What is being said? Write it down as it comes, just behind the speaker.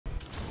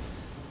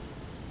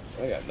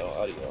I got no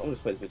audio. I'm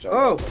just playing this bitch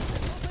Oh,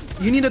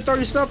 you need to throw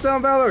your stuff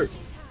down, Valor.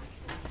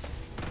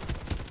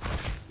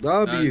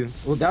 W.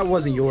 Well, that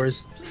wasn't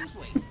yours.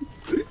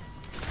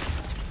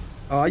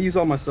 Oh, I use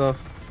all my stuff.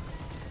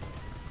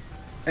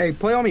 Hey,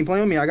 play on me,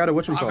 play on me. I got a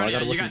whatchamacallit. I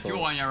got a You got two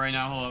on you right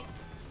now. Hold up.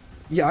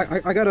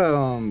 Yeah, I got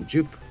a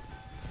juke.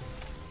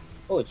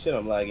 Holy shit,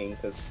 I'm lagging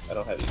because I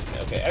don't have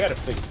anything. Okay, I gotta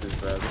fix this,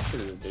 bro. This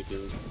shit is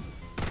ridiculous.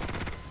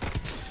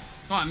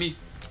 Come on, me.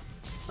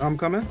 I'm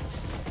coming.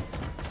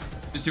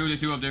 There's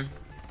two up there.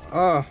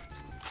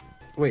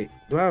 Wait,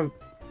 do I have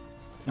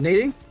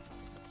nading?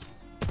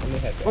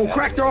 Oh,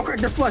 crack! They're all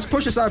cracked. They're flush.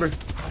 Push it, Cyber.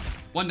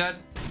 One dead.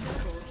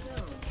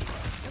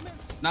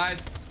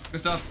 Nice. Good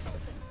stuff.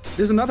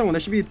 There's another one.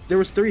 There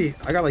was three.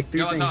 I got like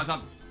three. Yo, things. what's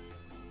up?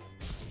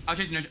 I'm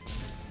chasing you.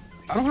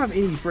 I don't have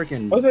any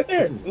freaking. Oh, it's right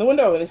there in the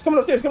window. It's coming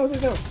upstairs. Coming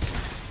upstairs now.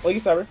 Oh, you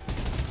Cyber.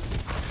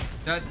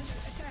 Dead.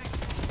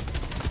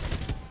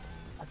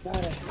 I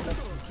got it.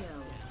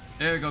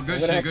 There we go. Good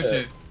shit. Good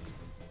shit.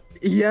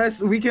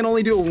 Yes, we can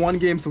only do it one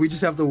game, so we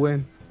just have to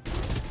win.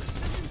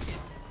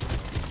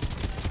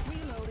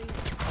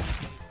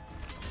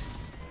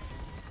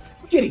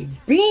 Getting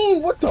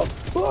beamed. What the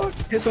fuck?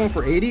 Hit someone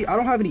for 80. I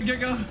don't have any.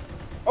 Go.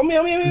 Oh,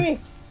 me.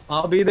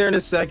 I'll be there in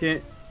a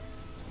second.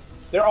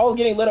 They're all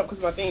getting lit up because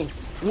of my thing.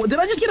 Well, did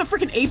I just get a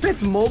freaking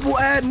Apex mobile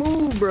ad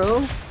move, bro?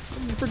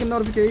 Freaking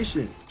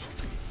notification.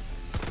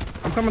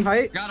 I'm coming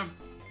height. Got him.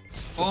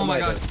 Oh my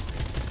god.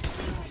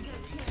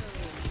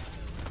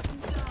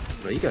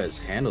 Bro, you guys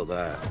handle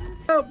that.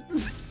 Oh.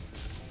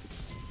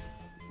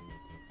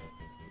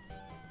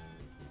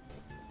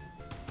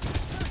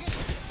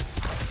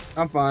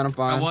 I'm fine.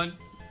 Got one.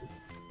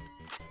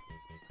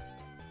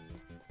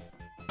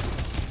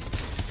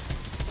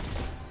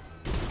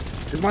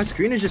 My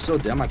screen is just so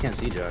dim, I can't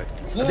see Jack.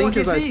 Whoa, I think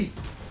I can't see.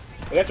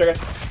 I got you, guys.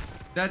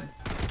 That.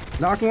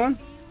 Knock one.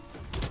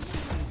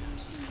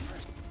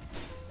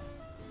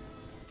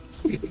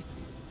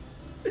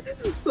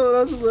 So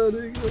that's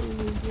loading.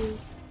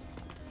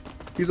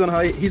 He's on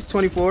height. He's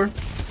 24.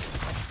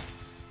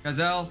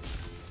 Gazelle.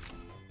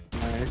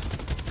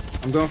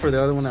 Nice. I'm going for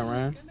the other one that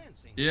ran.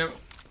 Yep.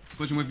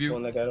 Pushing with you. The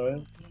one that got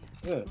away.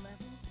 Yeah.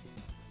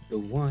 The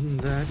one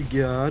that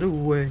got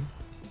away.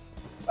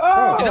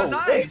 Oh, he's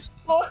outside.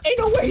 Oh, ain't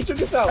no way he took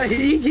this out.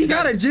 He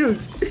got a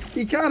juice.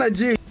 He kind of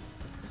juice.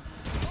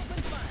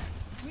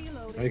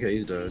 Okay,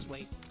 he's dead.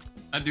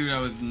 That dude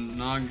that was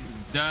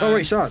dead. Oh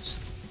wait, shots.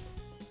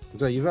 Is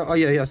that you? Oh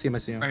yeah, I see him.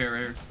 Right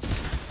here.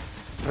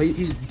 Oh,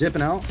 he's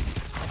dipping out.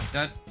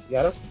 Dead. You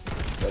got him?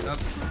 Yep.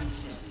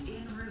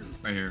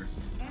 Right here.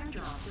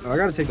 Oh, I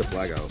gotta take the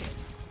flag out.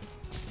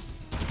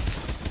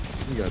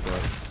 You got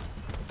that.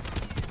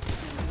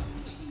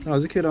 Oh,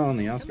 there's a kid on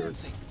the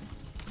outskirts.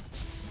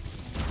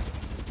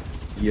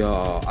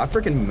 Yo, I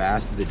freaking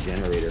mastered the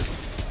generator.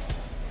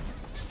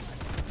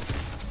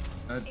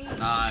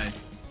 Nice.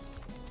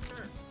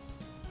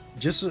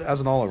 Just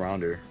as an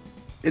all-arounder.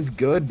 It's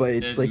good, but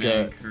it's like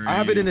I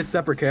have it in a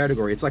separate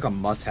category. It's like a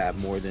must-have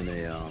more than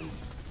a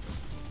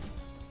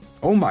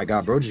Oh my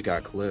god, bro just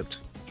got clipped.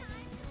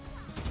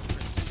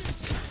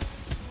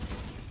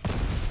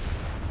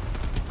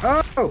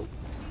 Oh!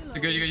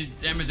 You're good, you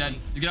damage dead.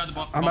 Just get out the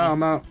ball.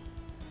 I'm out.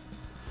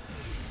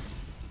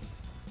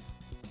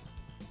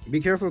 Be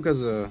careful,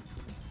 because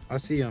I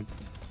see him.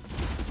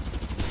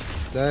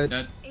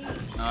 Dead.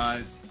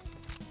 Nice.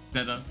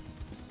 Dead up.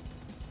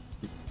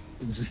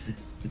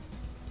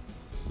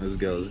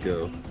 Let's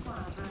go.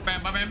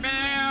 Bam, bam, bam,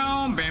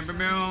 bam, bam, bam,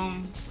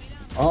 bam.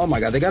 Oh my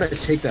god, they gotta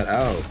take that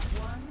out.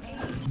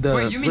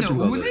 Wait, you mean the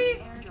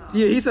Uzi?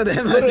 Yeah, he said the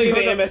it's MSMC. literally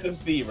the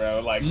MSMC,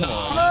 bro. Like, come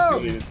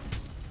on.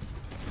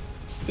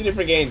 Two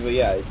different games, but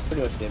yeah, it's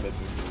pretty much the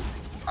MSMC.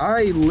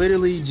 I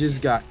literally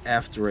just got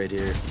effed right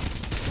here.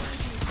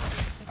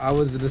 I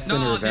was the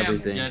center of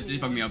everything. Yeah, you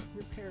fucked me up.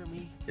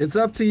 It's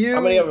up to you.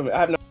 How many of them? I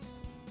have no.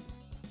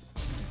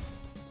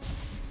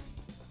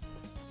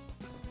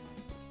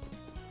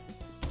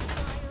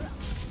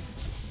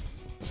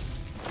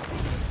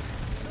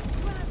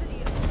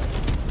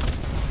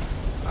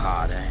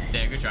 Ah, dang.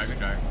 Yeah, good try.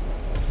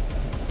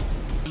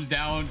 Comes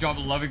down, drop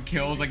 11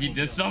 kills like he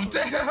did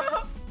something.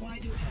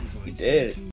 He did.